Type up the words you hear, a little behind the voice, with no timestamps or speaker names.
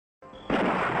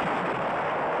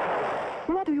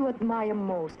What do you admire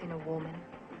most in a woman?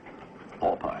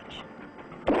 All parts.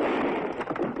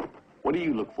 What do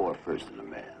you look for first in a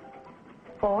man?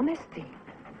 Honesty.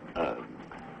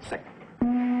 Second.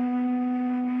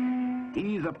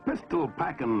 He's a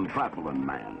pistol-packing, traveling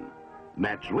man.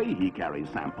 Naturally, he carries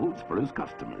samples for his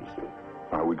customers.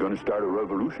 Are we going to start a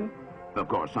revolution? Of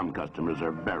course, some customers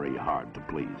are very hard to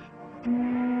please.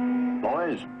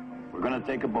 Boys, we're going to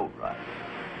take a boat ride.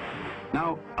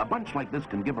 Now, a bunch like this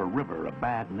can give a river a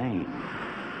bad name.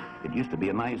 It used to be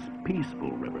a nice,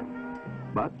 peaceful river.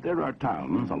 But there are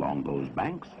towns along those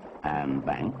banks, and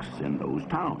banks in those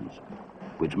towns,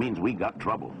 which means we got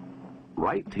trouble.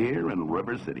 Right here in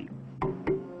River City.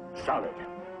 Solid.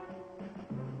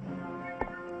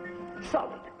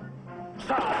 Solid.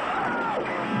 Solid.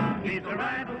 He's a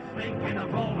rattlesnake in a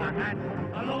bowler hat,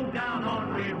 a low down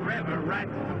ornery river rat,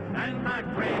 and my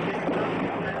greatest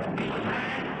love that he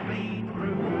had clean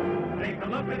through. Take a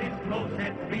look at his close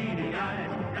head, beady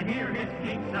eyes, and hear his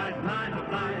king-size line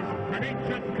of lies, and it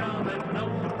should come as no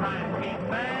surprise. He's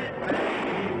bad,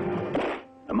 bad.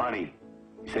 The money.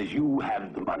 He says you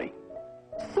have the money.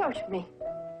 Search me.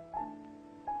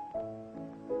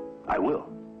 I will.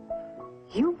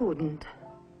 You wouldn't.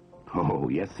 Oh,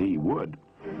 yes, he would.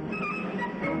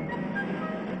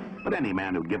 But any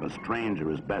man who'd give a stranger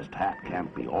his best hat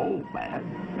can't be all bad.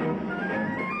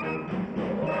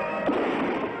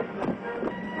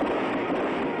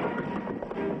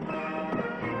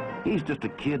 He's just a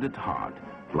kid at heart,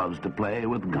 loves to play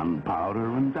with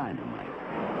gunpowder and dynamite.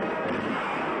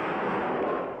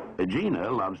 Gina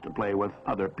loves to play with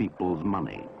other people's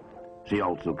money. She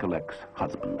also collects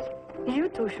husbands. You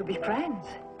two should be friends.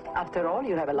 After all,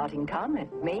 you have a lot in common.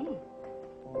 Me.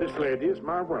 This lady is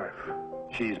my wife.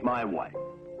 She's my wife.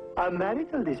 A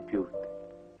marital dispute.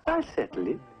 I'll settle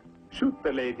it. Shoot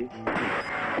the lady.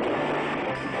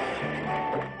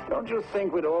 Don't you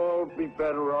think we'd all be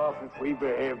better off if we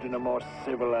behaved in a more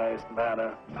civilized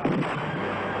manner?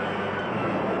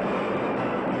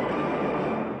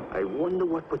 I wonder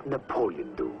what would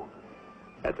Napoleon do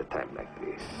at a time like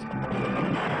this.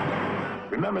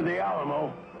 Remember the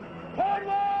Alamo.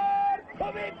 Forward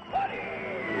to victory!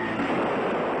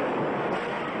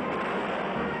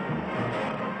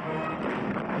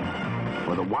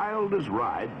 For the wildest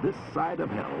ride this side of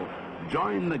hell,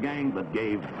 join the gang that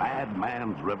gave Bad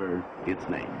Man's River its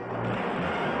name.